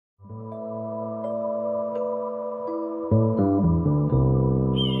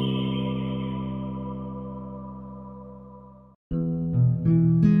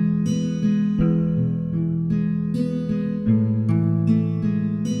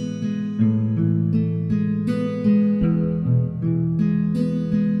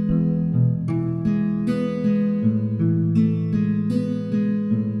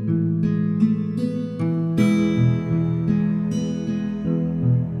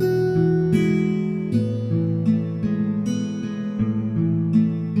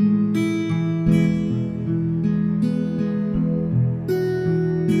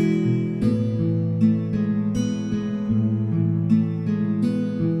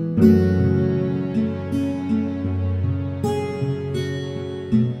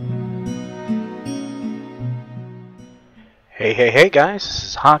Hey guys, this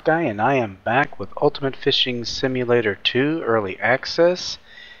is Hawkeye and I am back with Ultimate Fishing Simulator 2 Early Access,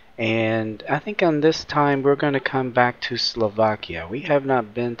 and I think on this time we're going to come back to Slovakia. We have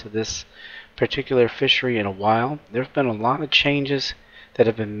not been to this particular fishery in a while. There's been a lot of changes that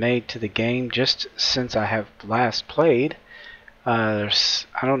have been made to the game just since I have last played. I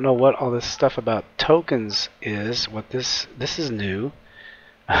don't know what all this stuff about tokens is. This is new.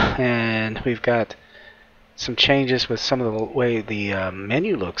 And we've got some changes with some of the way the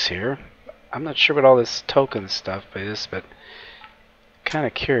menu looks here. I'm not sure what all this token stuff is, but kind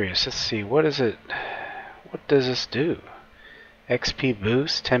of curious. Let's see, what is it? What does this do? XP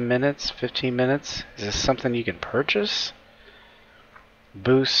boost, 10 minutes, 15 minutes? Is this something you can purchase?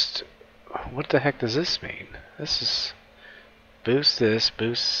 Boost, what the heck does this mean? This is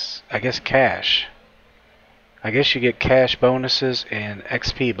boost, I guess cash. I guess you get cash bonuses and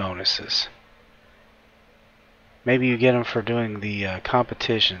XP bonuses. Maybe you get them for doing the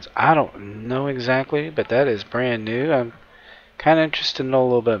competitions. I don't know exactly, but that is brand new. I'm kind of interested to know a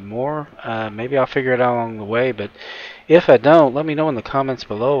little bit more. Maybe I'll figure it out along the way, but if I don't, let me know in the comments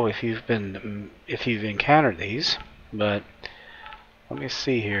below if you've encountered these. But let me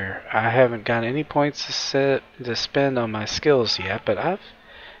see here. I haven't got any points to spend on my skills yet, but I've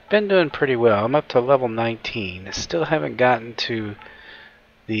been doing pretty well. I'm up to level 19. I still haven't gotten to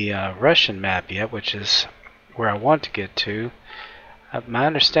the Russian map yet, which is where I want to get to. My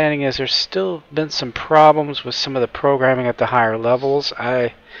understanding is there's still been some problems with some of the programming at the higher levels.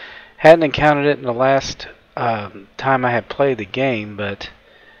 I hadn't encountered it in the last time I had played the game, but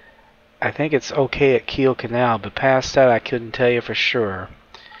I think it's okay at Kiel Canal, but past that I couldn't tell you for sure.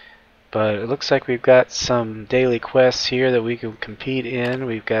 But it looks like we've got some daily quests here that we can compete in.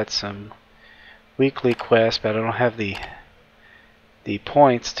 We've got some weekly quests, but I don't have the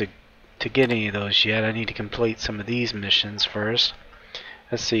points to get any of those yet. I need to complete some of these missions first.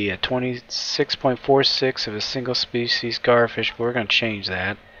 Let's see, 26.46 of a single species garfish, but we're going to change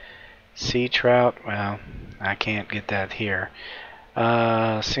that. Sea trout, well, I can't get that here.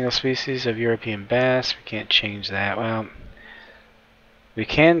 Single species of European bass, we can't change that. Well, we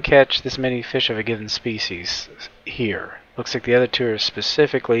can catch this many fish of a given species here. Looks like the other two are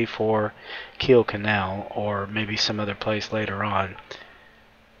specifically for Kiel Canal, or maybe some other place later on.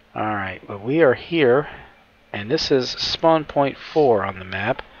 Alright, well, we are here, and this is spawn point 4 on the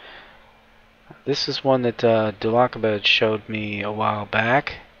map. This is one that Dulakabed showed me a while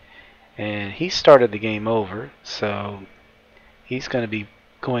back, and he started the game over, so he's going to be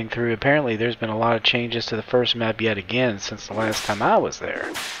going through. Apparently there's been a lot of changes to the first map yet again since the last time I was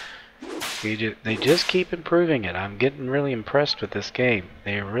there. They just keep improving it. I'm getting really impressed with this game.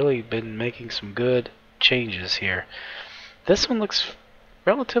 They've really been making some good changes here. This one looks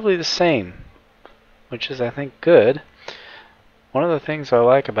relatively the same, which is, I think, good. One of the things I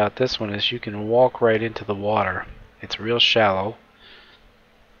like about this one is you can walk right into the water. It's real shallow.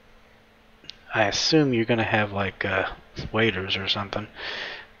 I assume you're going to have like waders or something,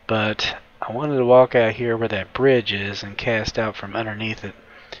 but I wanted to walk out here where that bridge is and cast out from underneath it.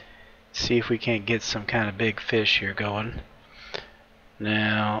 See if we can't get some kind of big fish here going.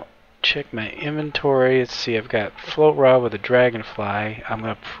 Now, check my inventory. Let's see, I've got float rod with a dragonfly. I'm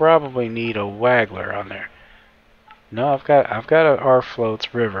going to probably need a waggler on there. No, I've got an R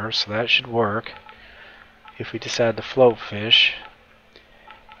floats river, so that should work if we decide to float fish.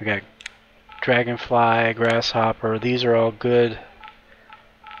 We got dragonfly, grasshopper. These are all good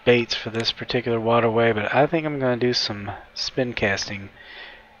baits for this particular waterway, but I think I'm going to do some spin casting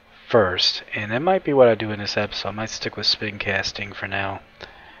first, and that might be what I do in this episode. I might stick with spin casting for now.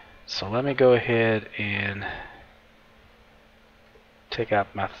 So let me go ahead and take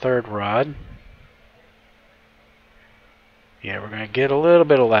out my third rod. Yeah, we're going to get a little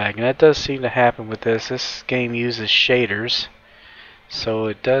bit of lag, and that does seem to happen with this. This game uses shaders, So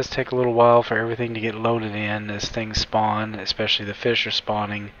it does take a little while for everything to get loaded in as things spawn, especially the fish are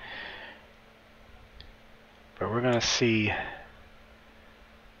spawning. But we're going to see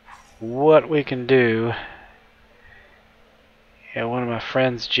what we can do. Yeah, one of my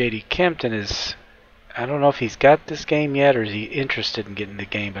friends, JD Kempton, is, I don't know if he's got this game yet or is he interested in getting the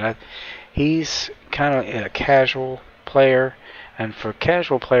game, but he's kind of a casual player, and for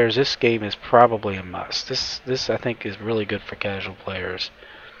casual players this game is probably a must. This I think is really good for casual players.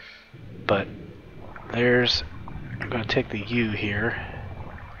 But I'm going to take the U here.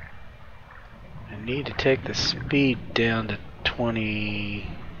 I need to take the speed down to 20.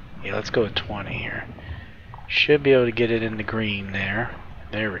 Yeah, let's go with 20 here. Should be able to get it in the green there.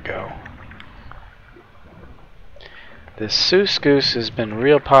 There we go. The Seuss Goose has been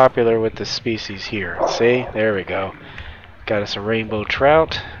real popular with the species here. See? There we go. Got us a rainbow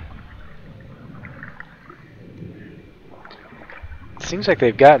trout. It seems like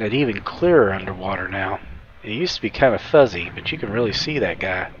they've gotten it even clearer underwater now. It used to be kind of fuzzy, but you can really see that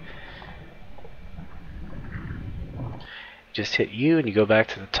guy. Just hit U and you go back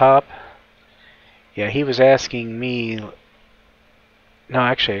to the top. Yeah, he was asking me... No,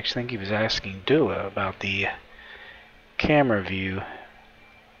 actually, I think he was asking Dula about the camera view.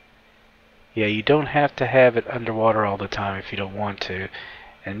 Yeah, you don't have to have it underwater all the time if you don't want to.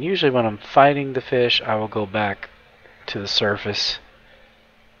 And usually when I'm fighting the fish, I will go back to the surface.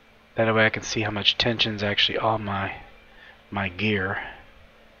 That way I can see how much tension's actually on my gear.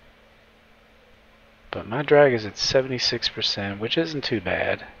 But my drag is at 76%, which isn't too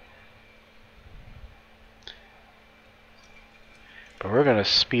bad. But we're going to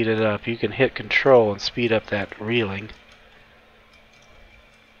speed it up. You can hit control and speed up that reeling.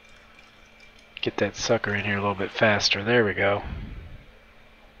 Get that sucker in here a little bit faster. There we go.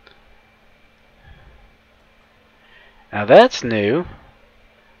 Now that's new.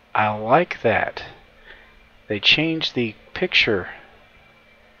 I like that. They changed the picture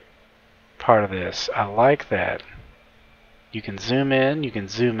part of this. I like that. You can zoom in, you can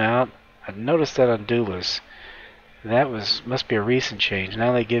zoom out. I noticed that on Dula's. That must be a recent change.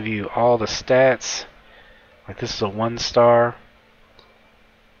 Now they give you all the stats. Like this is a 1-star.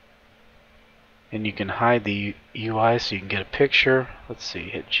 And you can hide the UI so you can get a picture. Let's see,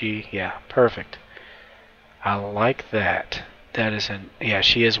 hit G. Yeah, perfect. I like that. That is yeah,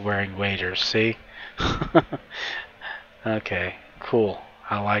 she is wearing waders, see? Okay, cool.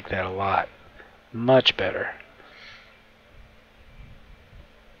 I like that a lot. Much better.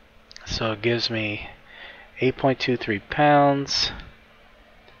 So it gives me 8.23 pounds.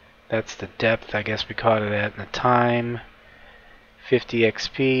 That's the depth, I guess we caught it at, and the time. 50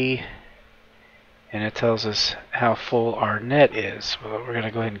 XP. And it tells us how full our net is. Well, we're going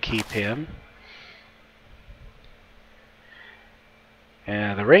to go ahead and keep him.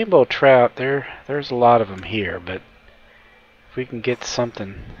 And the rainbow trout, there's a lot of them here, but if we can get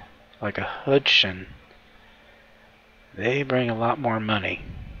something like a Huchen, they bring a lot more money.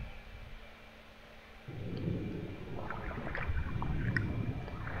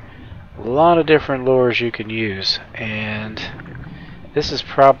 A lot of different lures you can use, and this is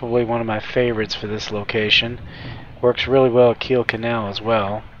probably one of my favorites for this location. Works really well at Kiel Canal as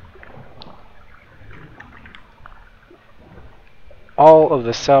well. All of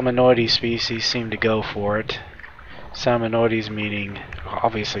the Salmonoides species seem to go for it. Salmonoides meaning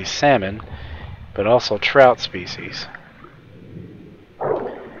obviously salmon, but also trout species.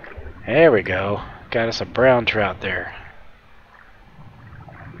 There we go. Got us a brown trout there.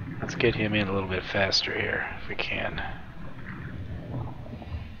 Let's get him in a little bit faster here if we can.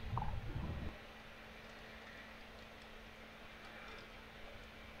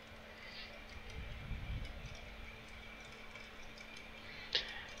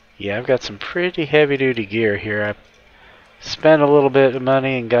 Yeah, I've got some pretty heavy-duty gear here. I spent a little bit of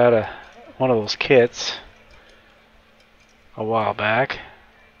money and got one of those kits a while back.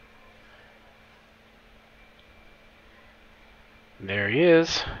 There he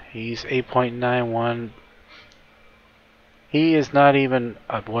is. He's 8.91. He is not even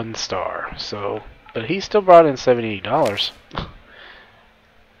a 1-star, so, but he still brought in $78. I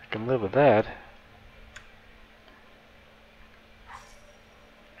can live with that.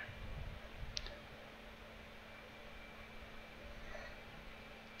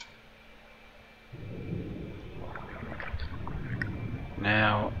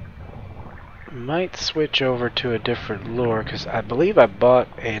 Now, might switch over to a different lure because I believe I bought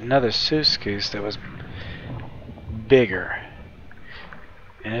another Seuss Goose that was bigger.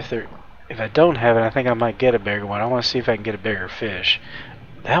 And if I don't have it, I think I might get a bigger one. I want to see if I can get a bigger fish.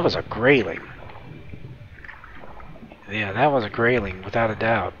 That was a grayling. Yeah, that was a grayling, without a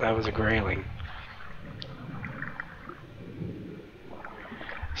doubt. That was a grayling.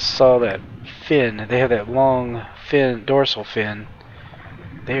 Saw that fin. They have that long fin, dorsal fin.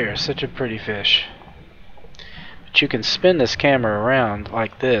 They are such a pretty fish. But you can spin this camera around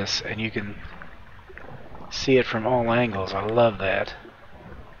like this, and you can see it from all angles. I love that.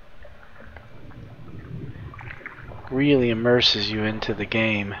 Really immerses you into the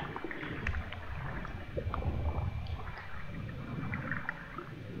game.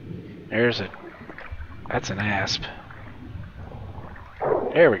 That's an asp.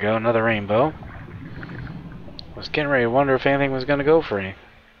 There we go, another rainbow. I was getting ready to wonder if anything was going to go for any.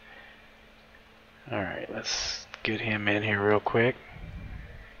 Alright, let's get him in here real quick.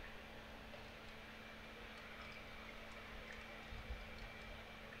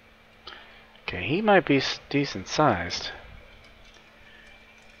 Okay, he might be decent sized.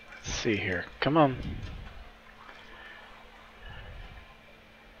 Let's see here. Come on.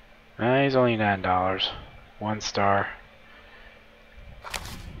 He's only $9. 1 star.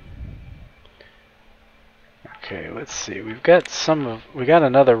 Okay, let's see. We got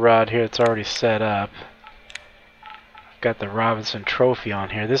another rod here that's already set up. I've got the Robinson Trophy on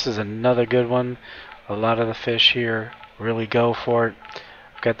here. This is another good one. A lot of the fish here really go for it.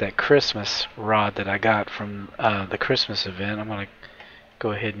 I've got that Christmas rod that I got from the Christmas event. I'm gonna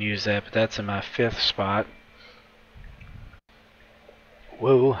go ahead and use that, but that's in my 5th spot.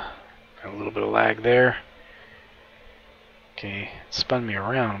 Whoa, got a little bit of lag there. Okay, it spun me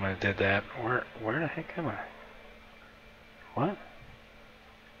around when it did that. Where the heck am I? What?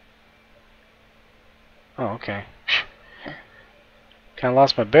 Oh, okay. Kind of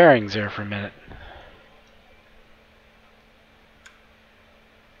lost my bearings there for a minute.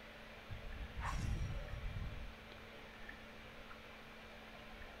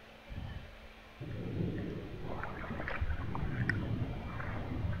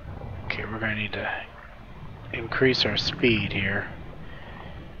 Okay, we're going to need to increase our speed here.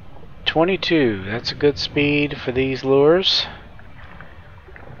 22, that's a good speed for these lures.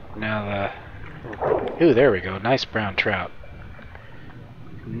 Now ooh, there we go, nice brown trout.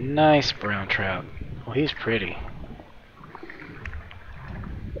 Nice brown trout. Well, he's pretty.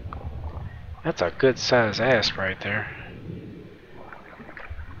 That's a good size asp right there.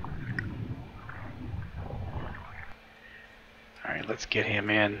 Alright, let's get him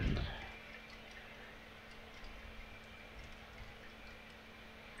in.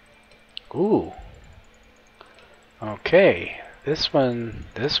 Ooh. Okay. This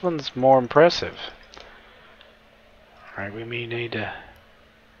one's more impressive. Alright, we may need to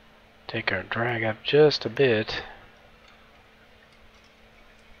take our drag up just a bit.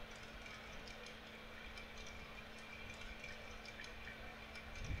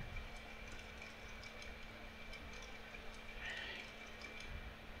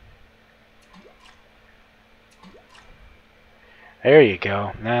 There you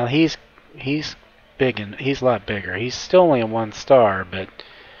go. Now he's big, and he's a lot bigger. He's still only a 1 star, but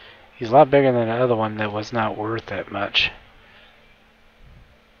he's a lot bigger than the other one that was not worth that much.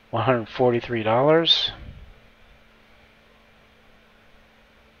 $143.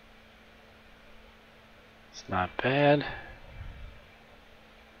 It's not bad.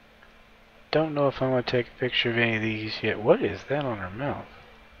 Don't know if I'm going to take a picture of any of these yet. What is that on her mouth?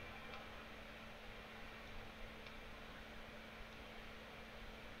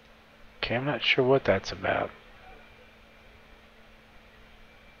 Okay, I'm not sure what that's about.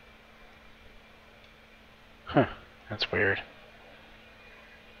 Huh, that's weird.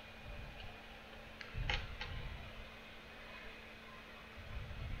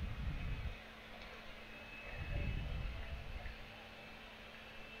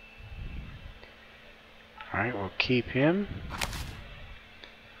 Alright, we'll keep him.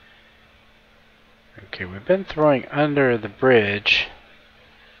 Okay, we've been throwing under the bridge.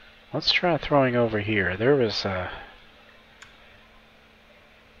 Let's try throwing over here. There was a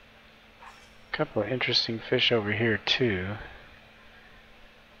couple of interesting fish over here too.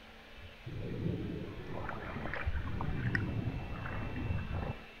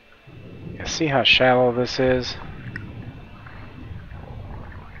 You see how shallow this is?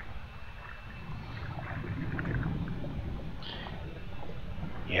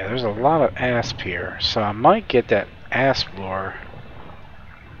 Yeah, there's a lot of asp here, so I might get that asp lure.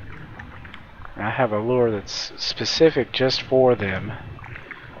 I have a lure that's specific just for them.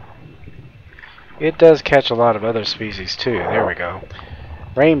 It does catch a lot of other species too. There we go.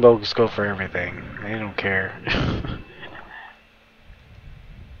 Rainbows go for everything. They don't care.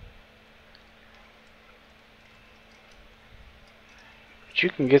 But you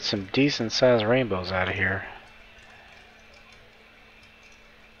can get some decent sized rainbows out of here.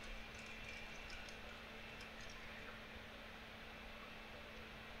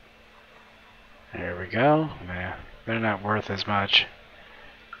 we go. Nah, they're not worth as much.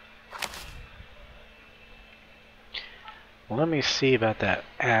 Let me see about that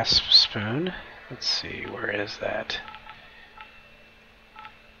asp spoon. Let's see, where is that?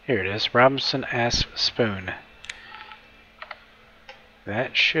 Here it is, Robinson asp spoon.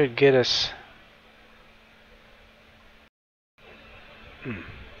 That should get us...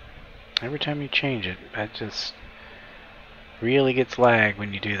 Every time you change it, that just really gets lag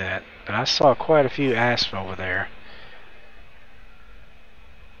when you do that. But I saw quite a few asp over there.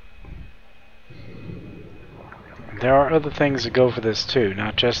 There are other things that go for this too,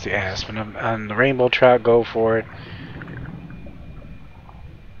 not just the asp. And the rainbow trout go for it.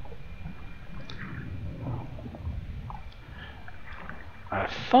 I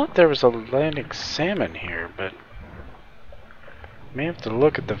thought there was Atlantic salmon here, but may have to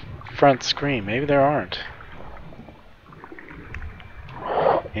look at the front screen. Maybe there aren't.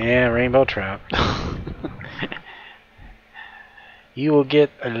 Yeah, rainbow trout. You will get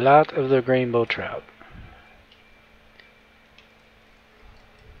a lot of the rainbow trout.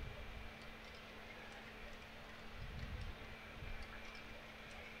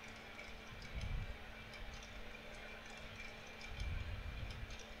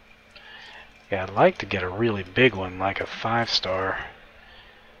 Yeah, I'd like to get a really big one, like a 5-star.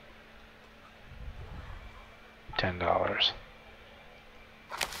 $10.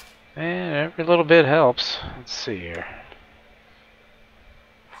 And every little bit helps. Let's see here.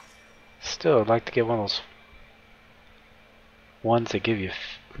 Still, I'd like to get one of those ones that give you,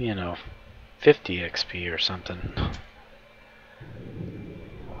 you know, 50 XP or something.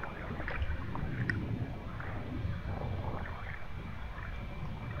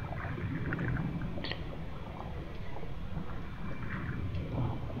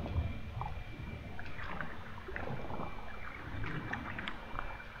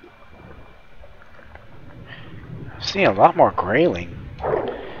 I'm seeing a lot more grayling.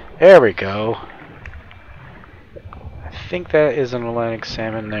 There we go. I think that is an Atlantic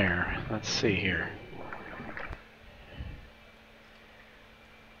salmon there. Let's see here.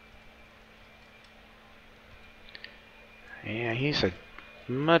 Yeah, he's a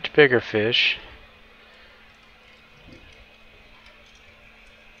much bigger fish.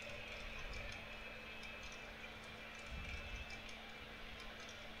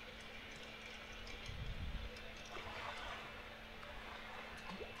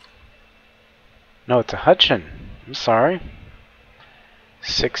 No, it's a Huchen. I'm sorry.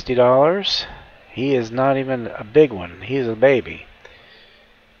 $60. He is not even a big one. He's a baby.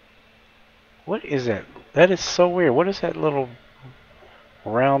 What is that? That is so weird. What is that little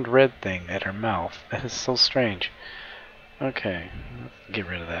round red thing at her mouth? That is so strange. Okay, let's get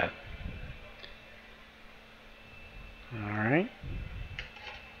rid of that. Alright.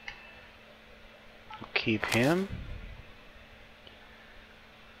 We'll keep him.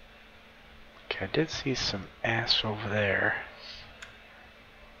 Okay, I did see some ass over there.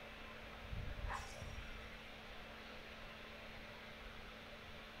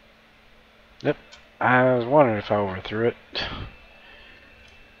 Yep, I was wondering if I overthrew it.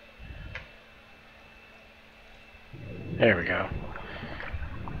 There we go.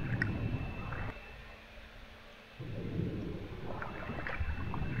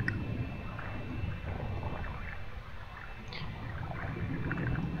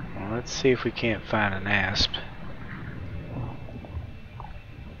 Well, let's see if we can't find an asp.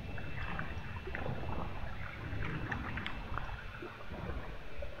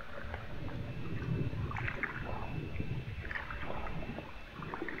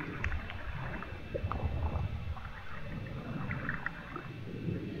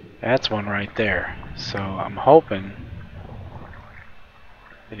 That's one right there. So I'm hoping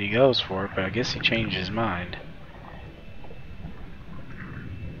that he goes for it, but I guess he changed his mind.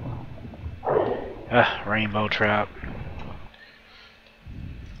 Rainbow trout.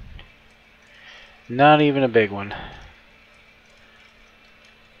 Not even a big one.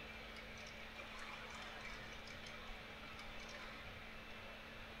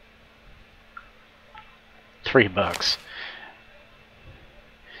 $3.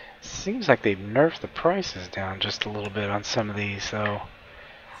 Seems like they've nerfed the prices down just a little bit on some of these, though.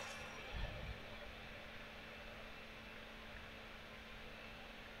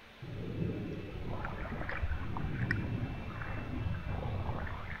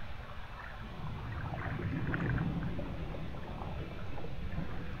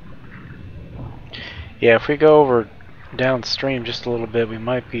 Yeah, if we go over downstream just a little bit, we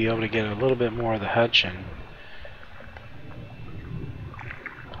might be able to get a little bit more of the Huchen.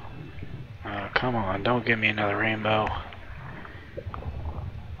 Come on, don't give me another rainbow.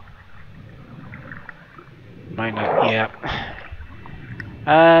 might not. Yep.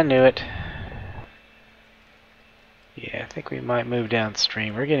 I knew it. Yeah, I think we might move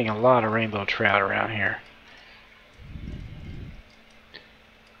downstream. We're getting a lot of rainbow trout around here.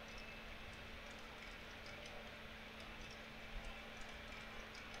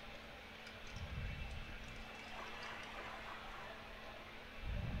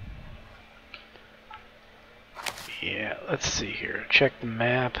 Yeah, let's see here. Check the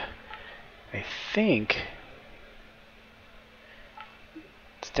map. I think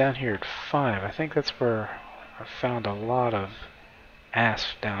it's down here at 5. I think that's where I found a lot of asp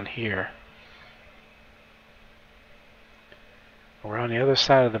down here. We're on the other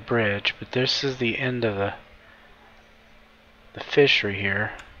side of the bridge, but this is the end of the fishery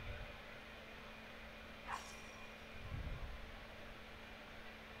here.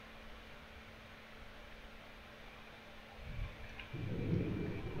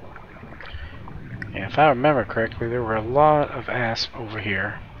 And if I remember correctly, there were a lot of asp over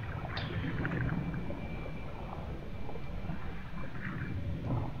here.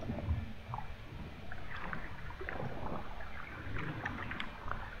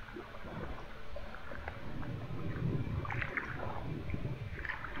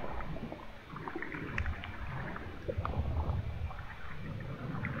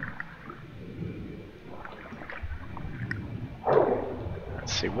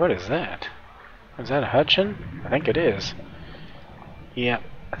 Let's see, what is that? Is that a Huchen? I think it is. Yep,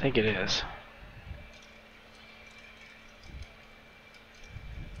 I think it is.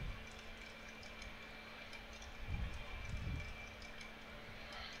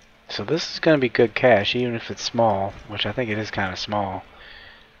 So this is going to be good cash, even if it's small, which I think it is kind of small.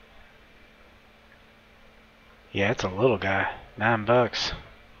 Yeah, it's a little guy. $9.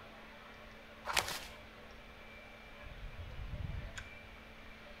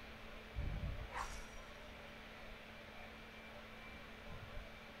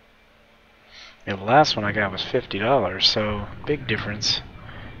 Yeah, the last one I got was $50, so big difference.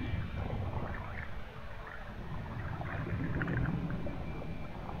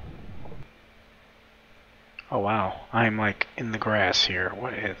 Oh wow, I'm like in the grass here.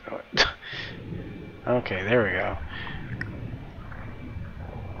 What is it? Okay, there we go.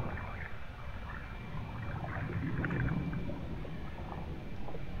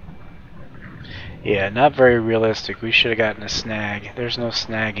 Yeah, not very realistic. We should have gotten a snag. There's no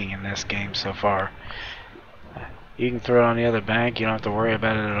snagging in this game so far. You can throw it on the other bank. You don't have to worry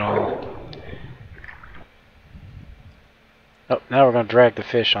about it at all. Oh, now we're going to drag the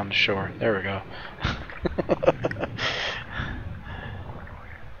fish on the shore. There we go.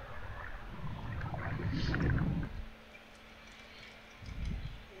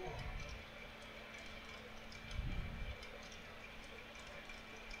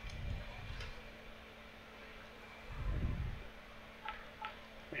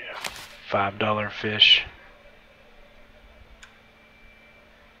 $5 fish.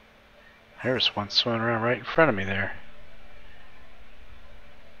 There's one swimming around right in front of me there.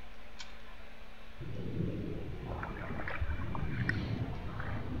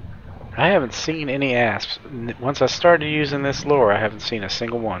 I haven't seen any asps. Once I started using this lure, I haven't seen a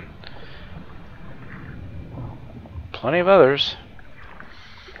single one. Plenty of others.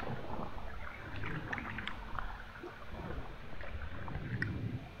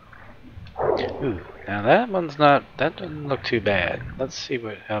 Ooh, now that one's not, that doesn't look too bad. Let's see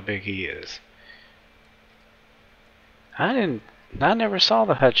how big he is. I never saw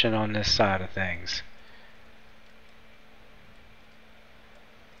the Huchen on this side of things.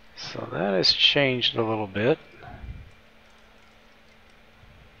 So that has changed a little bit.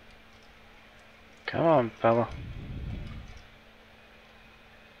 Come on, fella.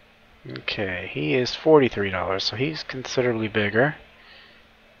 Okay, he is $43, so he's considerably bigger.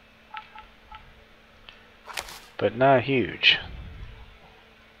 But not huge.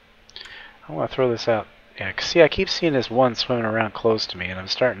 I want to throw this out. Yeah, see, I keep seeing this one swimming around close to me, and I'm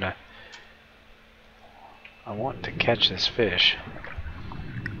starting to... I want to catch this fish.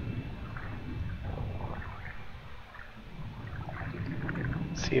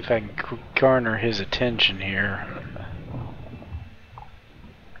 See if I can garner his attention here.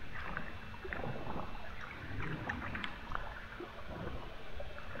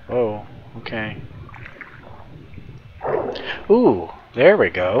 Oh, okay. Ooh, there we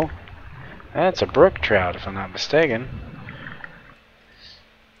go. That's a brook trout, if I'm not mistaken.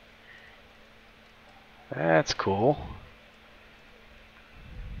 That's cool.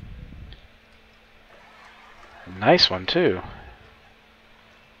 Nice one, too.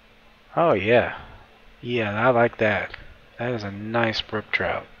 Oh, yeah. Yeah, I like that. That is a nice brook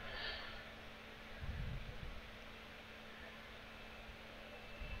trout.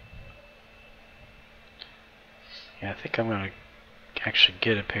 think I'm going to actually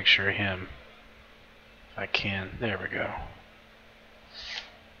get a picture of him. If I can. There we go.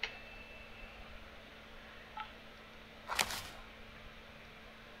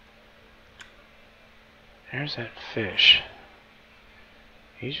 There's that fish.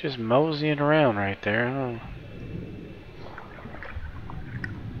 He's just moseying around right there. I don't know.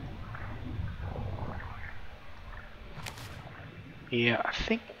 Yeah, I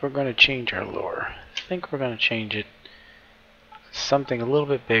think we're going to change our lure. I think we're going to change it to something a little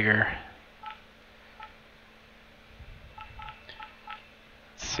bit bigger.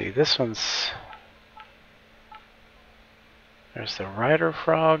 Let's see, this one's... There's the rider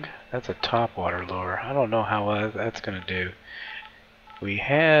frog. That's a topwater lure. I don't know how that's going to do. We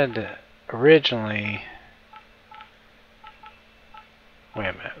had originally... Wait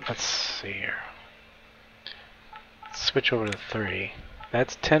a minute, let's see here. Switch over to 3.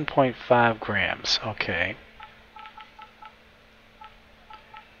 That's 10.5 grams. Okay.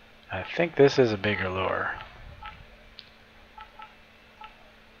 I think this is a bigger lure.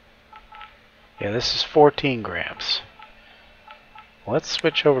 Yeah, this is 14 grams. Let's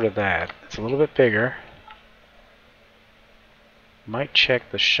switch over to that. It's a little bit bigger. Might check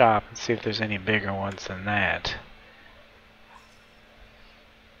the shop and see if there's any bigger ones than that.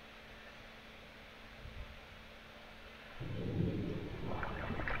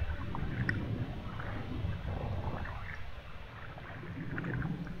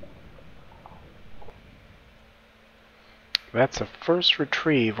 That's the first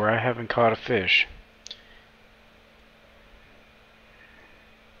retrieve where I haven't caught a fish.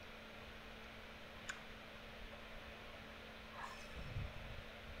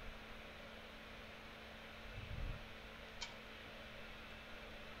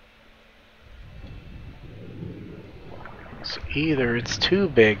 So either it's too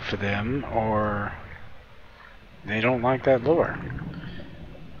big for them or they don't like that lure.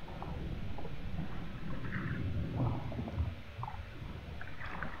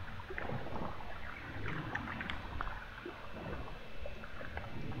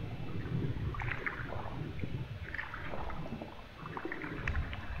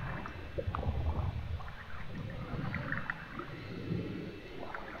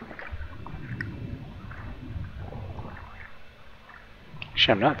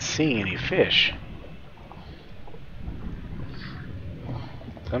 Actually, I'm not seeing any fish.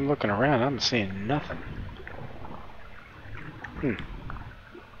 I'm looking around, I'm seeing nothing.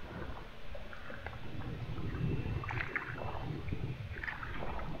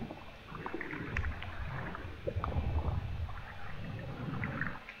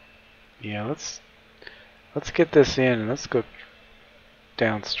 Yeah, let's get this in and let's go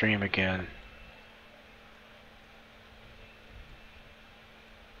downstream again.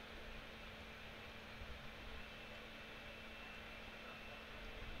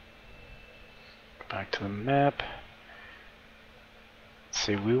 Back to the map. Let's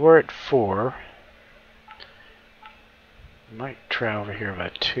see, we were at 4. Might try over here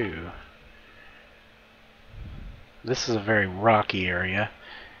about 2. This is a very rocky area.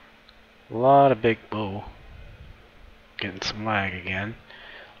 A lot of big... Oh, getting some lag again.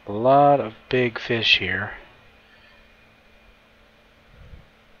 A lot of big fish here.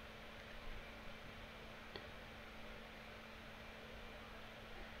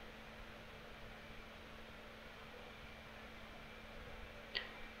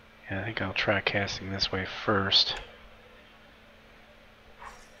 Yeah, I think I'll try casting this way first.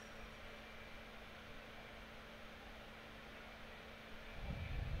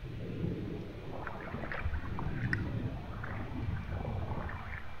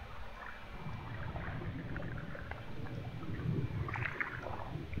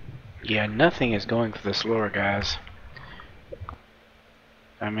 Yeah, nothing is going for this lure, guys.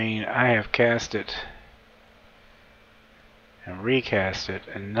 I mean, I have cast it and recast it,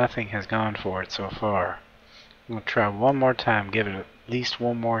 and nothing has gone for it so far. I'm going to try one more time, give it at least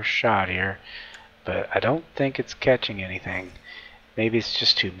one more shot here, but I don't think it's catching anything. Maybe it's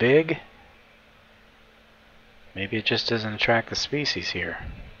just too big. Maybe it just doesn't attract the species here.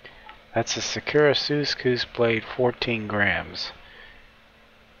 That's a Sakura Suskus blade, 14 grams.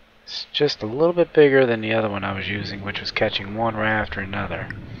 It's just a little bit bigger than the other one I was using, which was catching one right after another.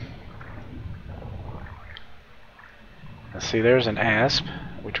 Let's see, there's an asp,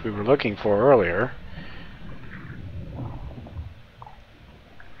 which we were looking for earlier.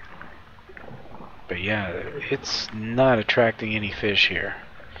 But yeah, it's not attracting any fish here.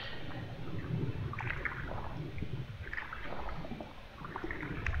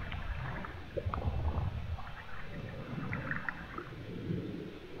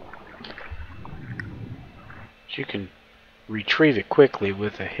 You can retrieve it quickly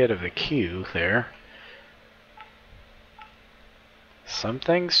with a hit of the cue there. Some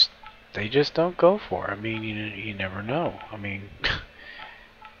things they just don't go for. I mean, you never know. I mean,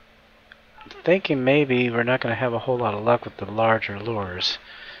 I'm thinking maybe we're not going to have a whole lot of luck with the larger lures.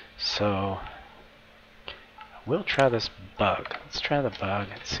 So we'll try this bug. Let's try the bug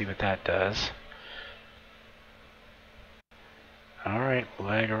and see what that does. Alright,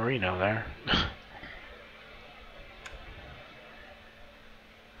 Lagarino there.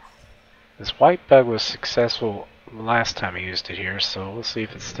 This white bug was successful last time I used it here, so we'll see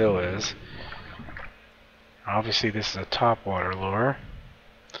if it still is. Obviously this is a topwater lure.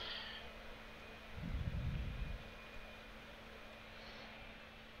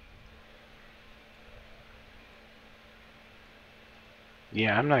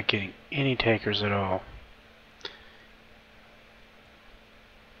 Yeah, I'm not getting any takers at all.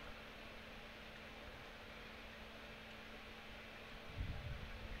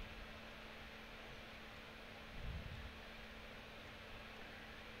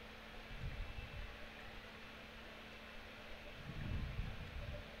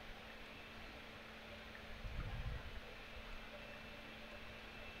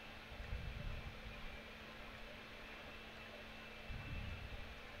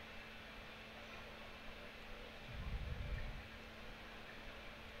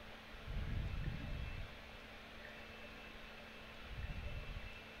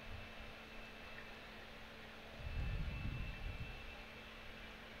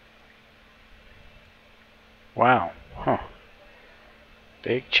 Wow, huh.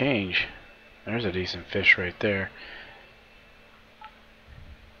 Big change. There's a decent fish right there.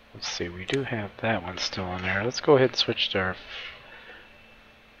 Let's see, we do have that one still in there. Let's go ahead and switch to our...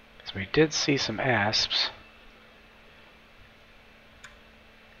 So we did see some asps.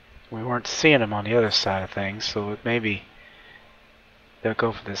 We weren't seeing them on the other side of things, so maybe they'll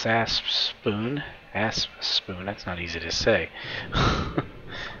go for this asp spoon. Asp spoon, that's not easy to say.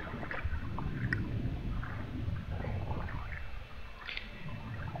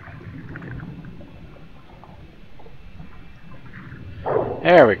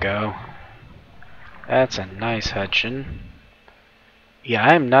 There we go. That's a nice Huchen. Yeah,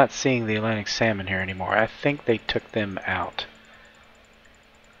 I am not seeing the Atlantic salmon here anymore. I think they took them out.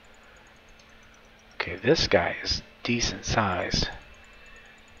 Okay, this guy is decent sized.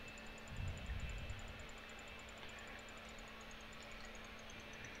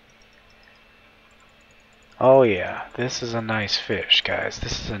 Oh yeah, this is a nice fish, guys.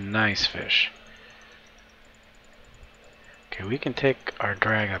 This is a nice fish. Okay, we can take our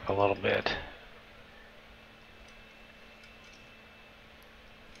drag up a little bit.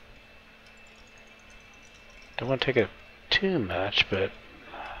 Don't want to take it too much, but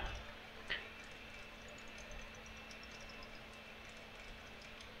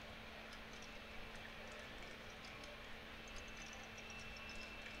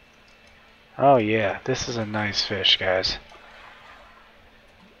oh yeah, this is a nice fish, guys.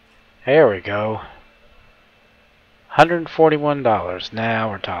 There we go. $141. Now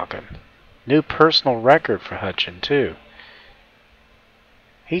we're talking. New personal record for Huchen too.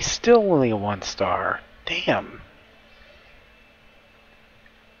 He's still only a 1 star. Damn.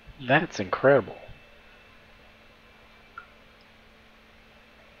 That's incredible.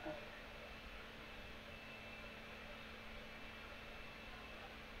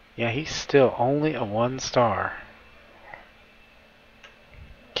 Yeah, he's still only a 1 star.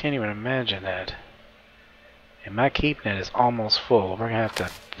 Can't even imagine that. And my keep net is almost full. We're gonna have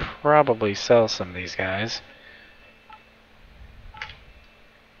to probably sell some of these guys.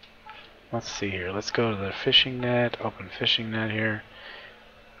 Let's see here. Let's go to the fishing net. Open fishing net here.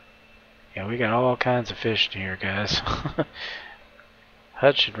 Yeah, we got all kinds of fish in here, guys.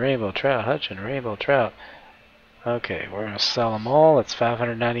 Huchen rainbow trout. Huchen rainbow trout. Okay, we're gonna sell them all. It's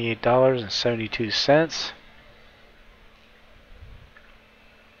 $598.72.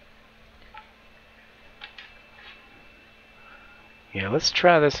 Yeah, let's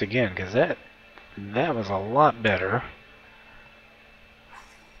try this again, because that was a lot better.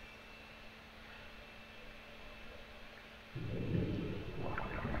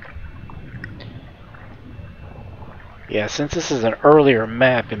 Yeah, since this is an earlier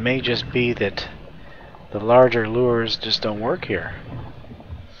map, it may just be that the larger lures just don't work here.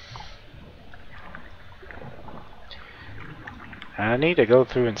 I need to go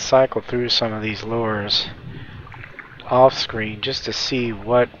through and cycle through some of these lures off screen just to see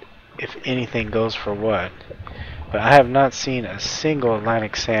what, if anything, goes for what. But I have not seen a single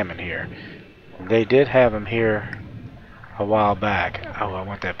Atlantic salmon here. They did have them here a while back. Oh, I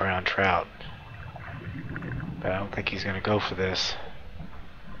want that brown trout. But I don't think he's going to go for this.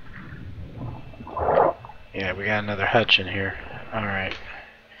 Yeah, we got another Huchen here. Alright.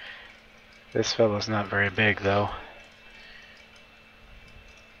 This fellow's not very big though.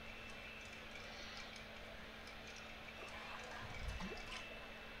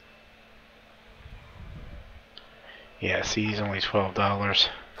 Yeah, see, he's only $12.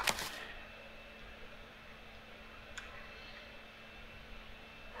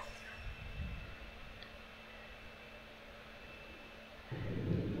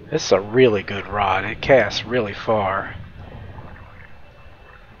 This is a really good rod. It casts really far.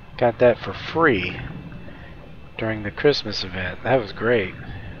 Got that for free during the Christmas event. That was great.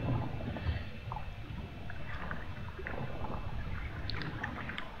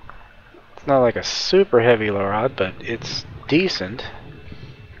 It's not like a super heavy rod, but it's decent.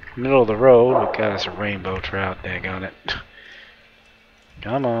 Middle of the road. We got us a rainbow trout. Daggone it.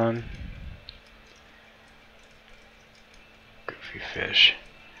 Come on. Goofy fish.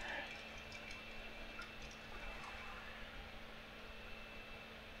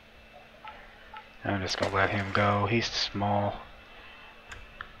 I'm just gonna let him go. He's small.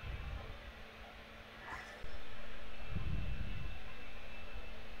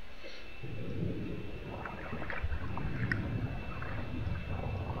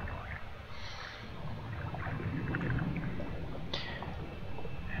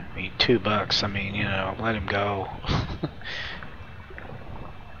 I mean, $2. I mean, you know, let him go.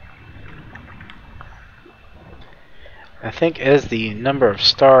 I think as the number of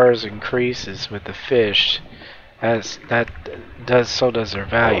stars increases with the fish, so does their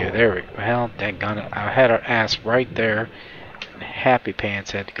value. There we go. Well, daggone it. I had our ass right there, and Happy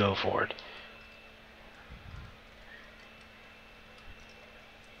Pants had to go for it.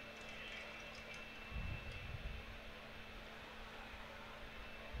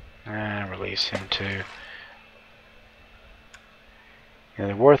 Release him too. Yeah,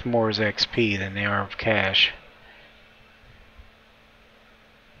 they're worth more as XP than they are of cash.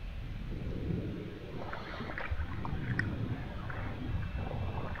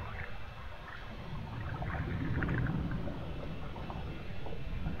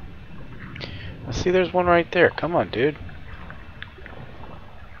 See, there's one right there. Come on, dude.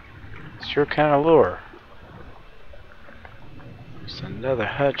 It's your kind of lure. There's another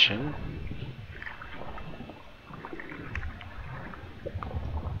Huchen.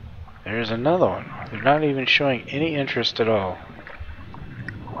 There's another one. They're not even showing any interest at all.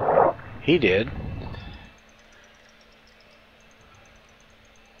 He did.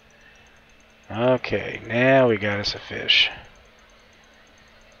 Okay, now we got us a fish.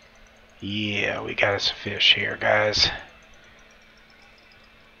 Yeah, we got us a fish here, guys.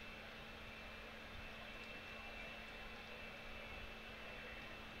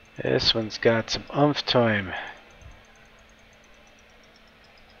 This one's got some oomph to him.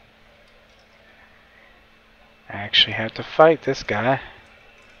 I actually have to fight this guy.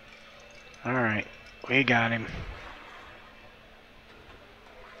 Alright, we got him.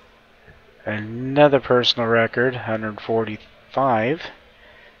 Another personal record, 145.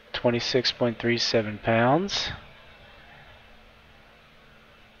 26.37 pounds.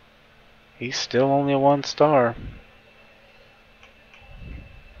 He's still only a 1 star.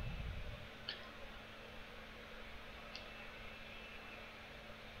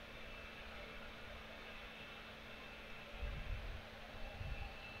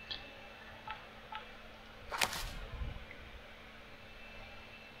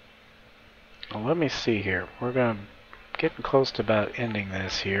 Well, let me see here. We're getting close to about ending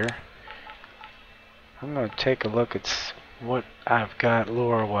this here. I'm going to take a look at what I've got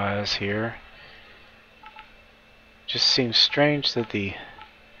lure-wise here. Just seems strange that the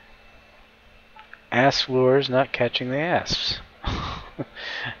asp lure is not catching the asps. I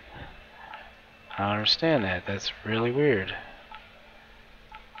don't understand that. That's really weird.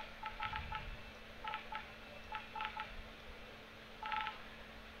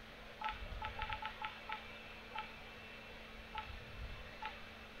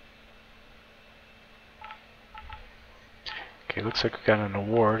 Okay, looks like we got an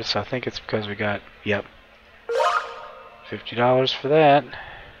award, so I think it's because we got, yep, $50 for that.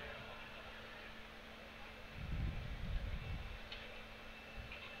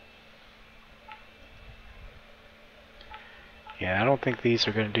 Yeah, I don't think these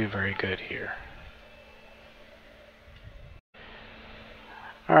are going to do very good here.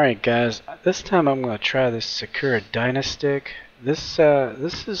 Alright guys, this time I'm going to try this Sakura Dynastick. This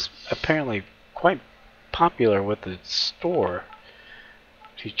is apparently quite popular with the store.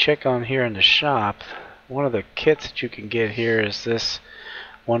 If you check on here in the shop, one of the kits that you can get here is this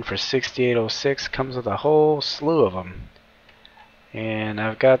One for 6806. Comes with a whole slew of them. And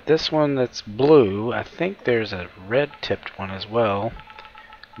I've got this one that's blue. I think there's a red tipped one as well.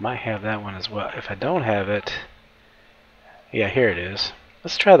 Might have that one as well. If I don't have it, yeah, here it is.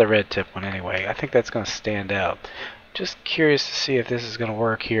 Let's try the red tip one anyway. I think that's going to stand out. Just curious to see if this is going to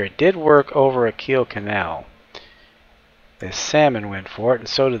work here. It did work over a Kiel Canal. The salmon went for it, and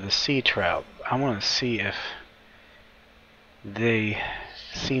so did the sea trout. I want to see if they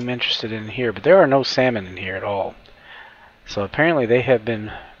seem interested in here, but there are no salmon in here at all. So apparently they have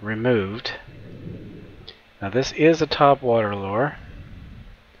been removed. Now this is a topwater lure,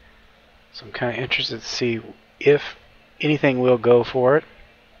 so I'm kind of interested to see if anything will go for it.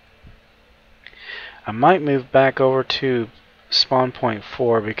 I might move back over to spawn point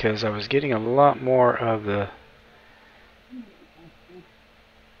 4 because I was getting a lot more of the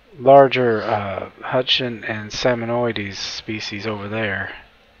larger Huchen and Salmonoides species over there.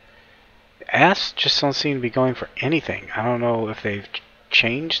 Asps just don't seem to be going for anything. I don't know if they've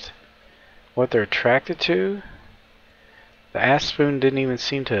changed what they're attracted to. The asp spoon didn't even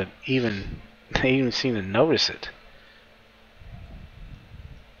seem to they even seem to notice it.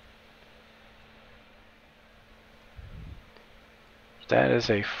 That is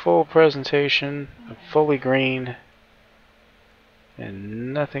a full presentation, fully green,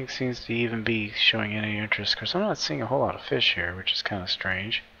 and nothing seems to even be showing any interest because I'm not seeing a whole lot of fish here, which is kind of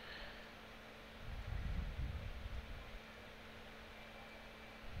strange.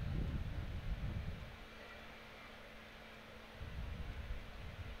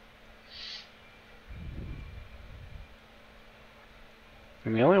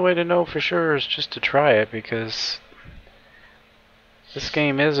 And the only way to know for sure is just to try it, because this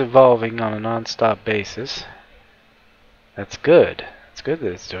game is evolving on a non-stop basis. That's good. It's good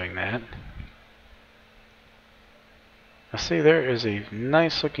that it's doing that. Now see, there is a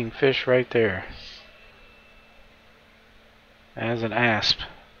nice looking fish right there. As an asp.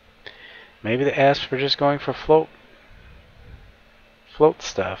 Maybe the asps were just going for float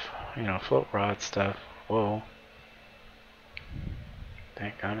stuff. You know, float rod stuff. Whoa.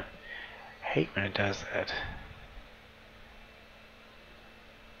 Dang on it. I hate when it does that.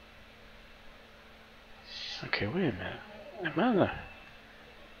 Okay, wait a minute. Am I on the...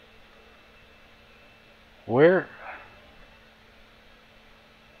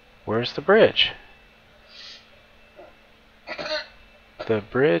 Where's the bridge? The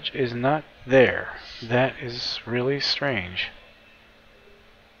bridge is not there. That is really strange.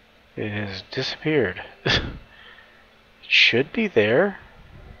 It has disappeared. It should be there.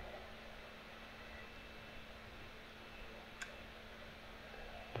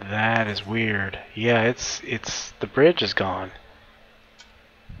 That is weird. Yeah, it's the bridge is gone.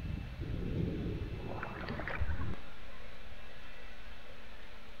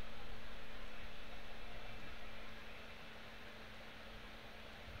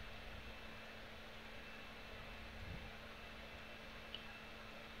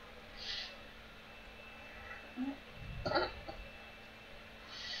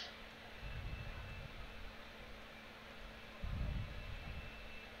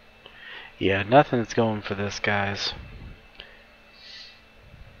 Yeah, nothing's going for this, guys.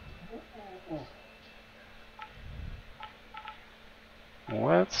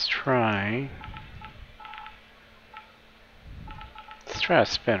 Let's try a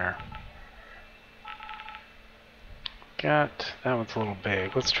spinner. That one's a little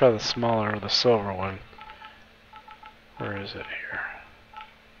big. Let's try the smaller, the silver one. Where is it here?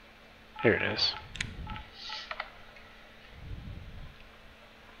 Here it is.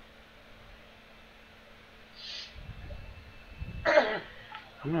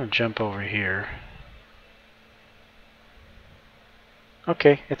 I'm gonna jump over here.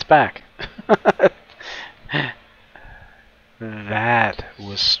 Okay, it's back. That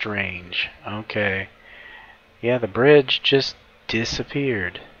was strange. Okay. Yeah, the bridge just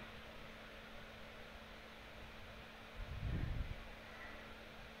disappeared.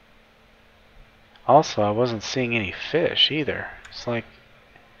 Also, I wasn't seeing any fish either. It's like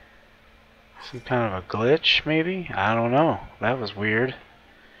some kind of a glitch, maybe? I don't know. That was weird.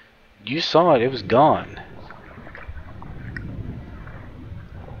 You saw it, it was gone.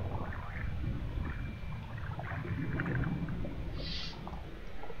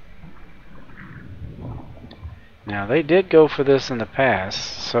 Now, they did go for this in the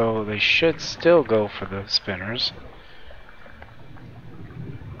past, so they should still go for the spinners.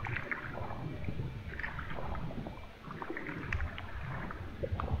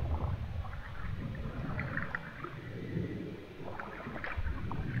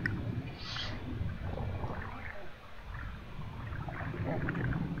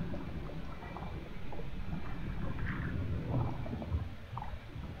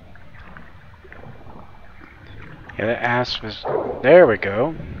 Yeah, that asp was. There we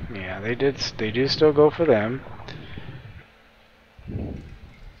go. Yeah, they do still go for them.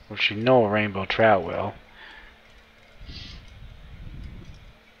 Which you know a rainbow trout will.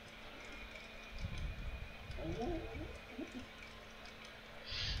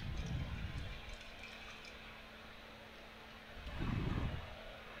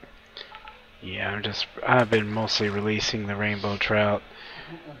 Yeah, I've been mostly releasing the rainbow trout.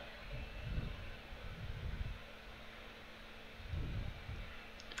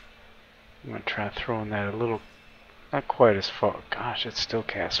 I'm gonna try throwing that a little, not quite as far. Gosh, it still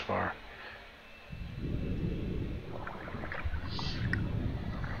casts far.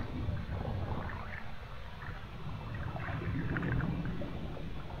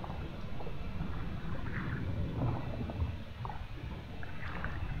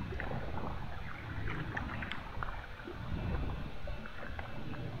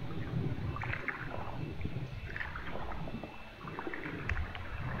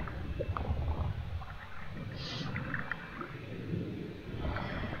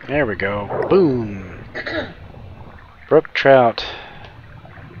 There we go. Boom. Brook trout.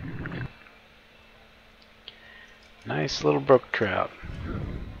 Nice little brook trout.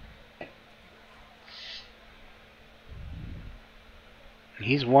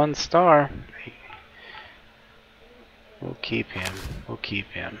 He's 1 star. We'll keep him. We'll keep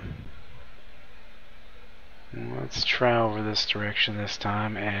him. Let's try over this direction this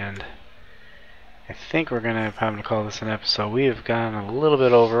time, and I think we're going to have time to call this an episode. We have gone a little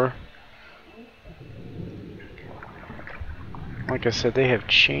bit over. Like I said, they have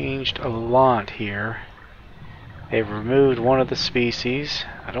changed a lot here. They've removed one of the species.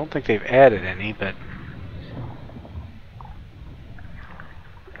 I don't think they've added any, but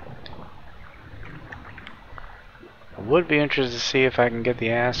I would be interested to see if I can get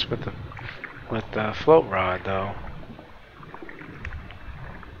the asp with the float rod, though.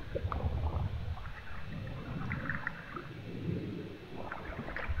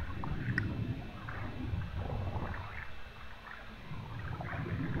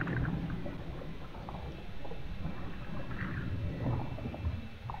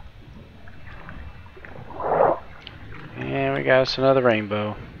 And we got us another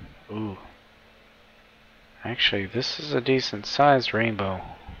rainbow. Ooh. Actually, this is a decent sized rainbow.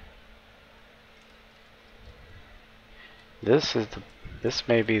 This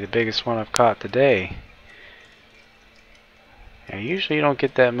may be the biggest one I've caught today. Yeah, usually you don't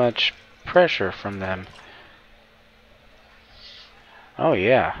get that much pressure from them. Oh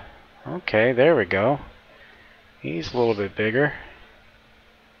yeah. Okay, there we go. He's a little bit bigger.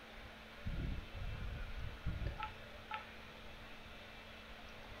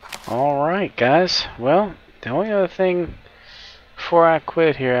 Alright guys, well, the only other thing before I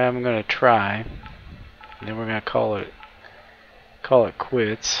quit here I'm going to try, and then we're going to call it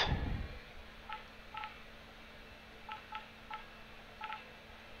quits.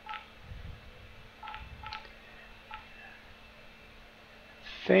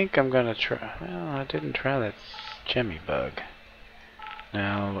 I think I'm going to try, well, I didn't try that Jemmy bug.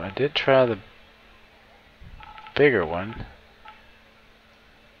 Now, I did try the bigger one.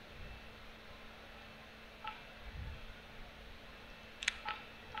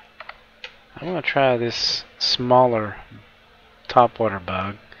 I'm going to try this smaller topwater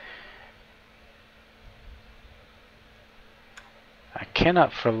bug. I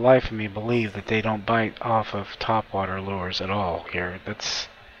cannot for the life of me believe that they don't bite off of topwater lures at all here. That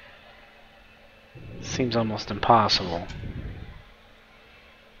seems almost impossible.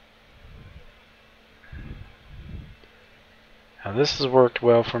 Now this has worked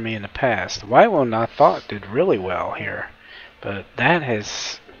well for me in the past. The white one I thought did really well here, but that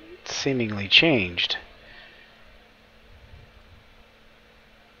has seemingly changed.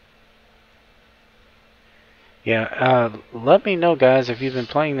 Yeah, let me know guys if you've been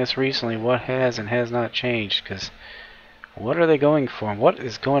playing this recently what has and has not changed, because what are they going for? What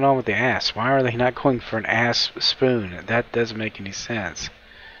is going on with the asp? Why are they not going for an asp spoon? That doesn't make any sense.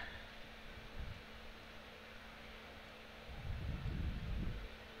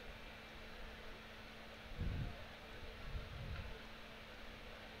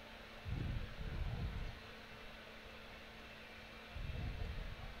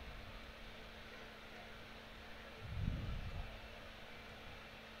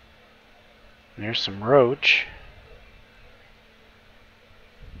 There's some roach.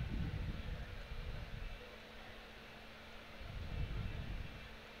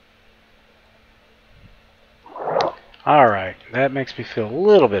 Alright, that makes me feel a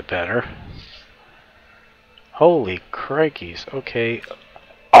little bit better. Holy crikeys, okay.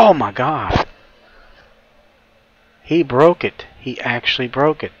 Oh my god! He broke it. He actually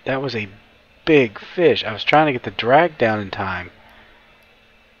broke it. That was a big fish. I was trying to get the drag down in time.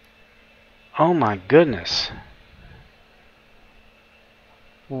 Oh my goodness.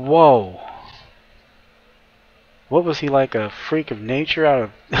 Whoa. What was he, like a freak of nature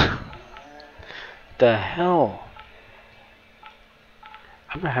out of... the hell?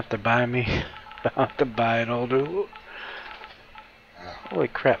 I'm gonna have to buy me... I'll have to buy an older... Holy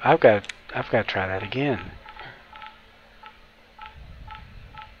crap. I've got to try that again.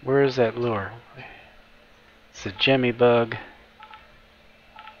 Where is that lure? It's a jemmy bug.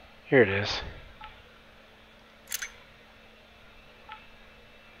 Here it is.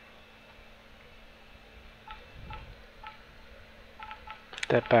 Put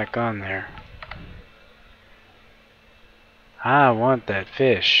that back on there. I want that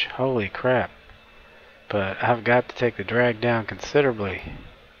fish. Holy crap. But I've got to take the drag down considerably.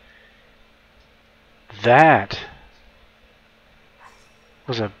 That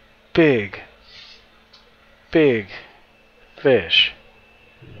was a big fish.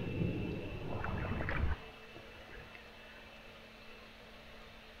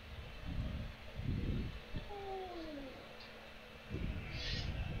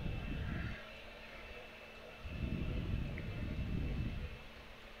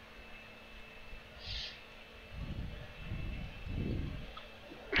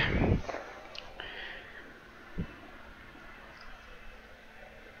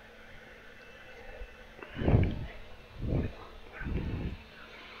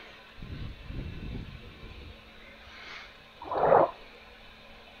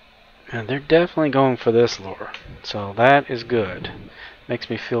 And they're definitely going for this lure, so that is good. Makes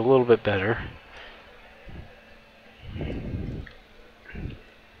me feel a little bit better.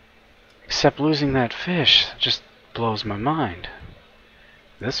 Except losing that fish just blows my mind.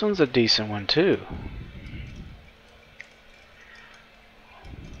 This one's a decent one too.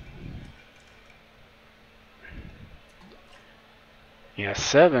 Yeah,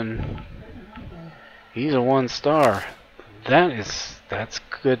 7. He's a 1 star. That's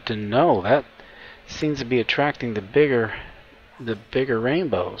good to know. That seems to be attracting the bigger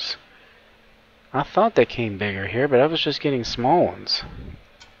rainbows. I thought they came bigger here, but I was just getting small ones.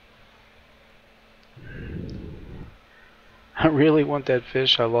 I really want that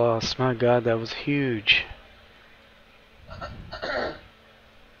fish I lost. My God, that was huge.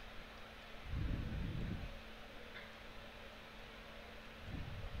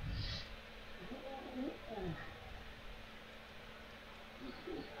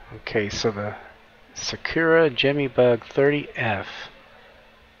 Okay, so the Sakura Jemmy Bug 30F.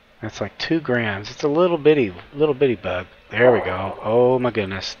 That's like 2 grams. It's a little bitty bug. There we go. Oh my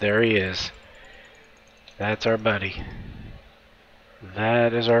goodness, there he is. That's our buddy.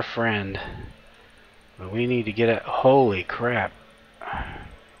 That is our friend. But we need to get it. Holy crap.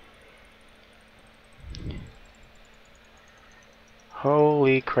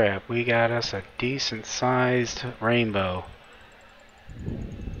 Holy crap, we got us a decent sized rainbow.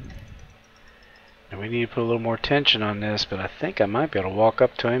 And we need to put a little more tension on this, but I think I might be able to walk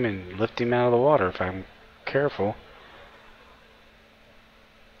up to him and lift him out of the water if I'm careful.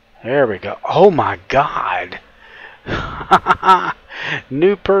 There we go. Oh my God!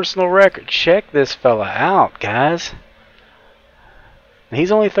 New personal record. Check this fella out, guys.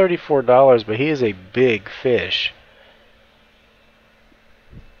 He's only $34, but he is a big fish.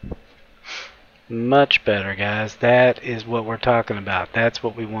 Much better, guys. That is what we're talking about. That's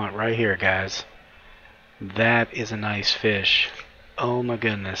what we want right here, guys. That is a nice fish. Oh my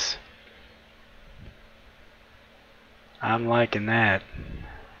goodness. I'm liking that.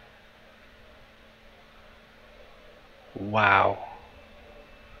 Wow.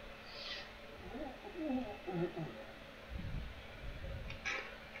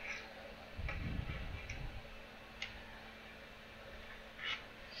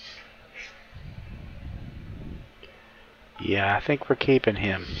 Yeah, I think we're keeping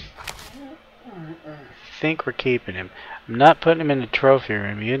him. I'm not putting him in the trophy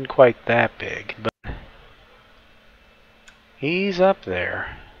room. He isn't quite that big, but he's up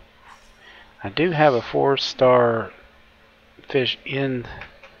there. I do have a 4-star fish in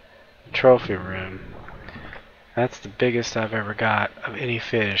the trophy room. That's the biggest I've ever got of any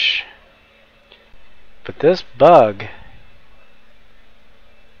fish. But this bug,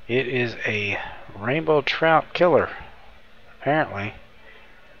 it is a rainbow trout killer, apparently.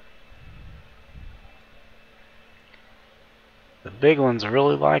 The big ones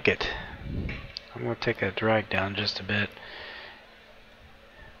really like it. I'm going to take that drag down just a bit.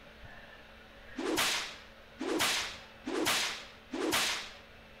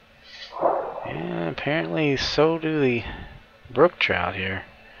 Yeah, apparently so do the brook trout here.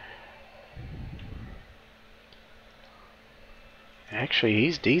 Actually,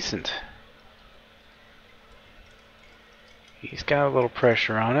 he's decent. He's got a little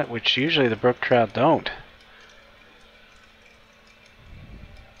pressure on it, which usually the brook trout don't.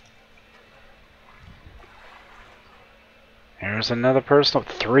 There's another personal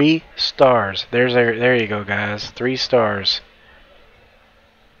 3 stars. There you go, guys. 3 stars.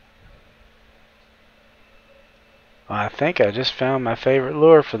 Well, I think I just found my favorite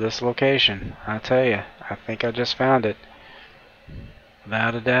lure for this location. I tell you, I think I just found it.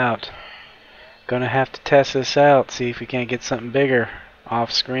 Without a doubt. Gonna have to test this out, see if we can't get something bigger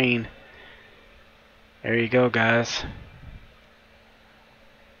off screen. There you go, guys.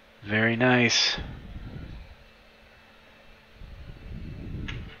 Very nice.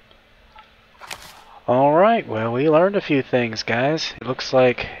 Alright, well, we learned a few things, guys. It looks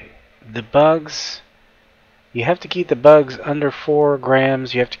like the bugs, you have to keep the bugs under 4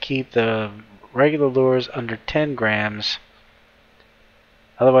 grams. You have to keep the regular lures under 10 grams.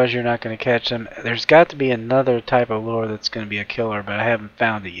 Otherwise, you're not going to catch them. There's got to be another type of lure that's going to be a killer, but I haven't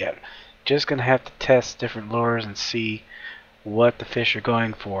found it yet. Just going to have to test different lures and see what the fish are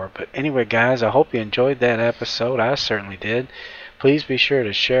going for. But anyway, guys, I hope you enjoyed that episode. I certainly did. Please be sure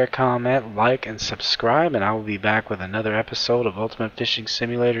to share, comment, like, and subscribe, and I will be back with another episode of Ultimate Fishing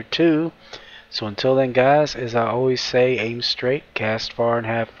Simulator 2. So until then, guys, as I always say, aim straight, cast far, and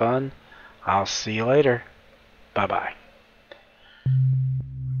have fun. I'll see you later. Bye-bye.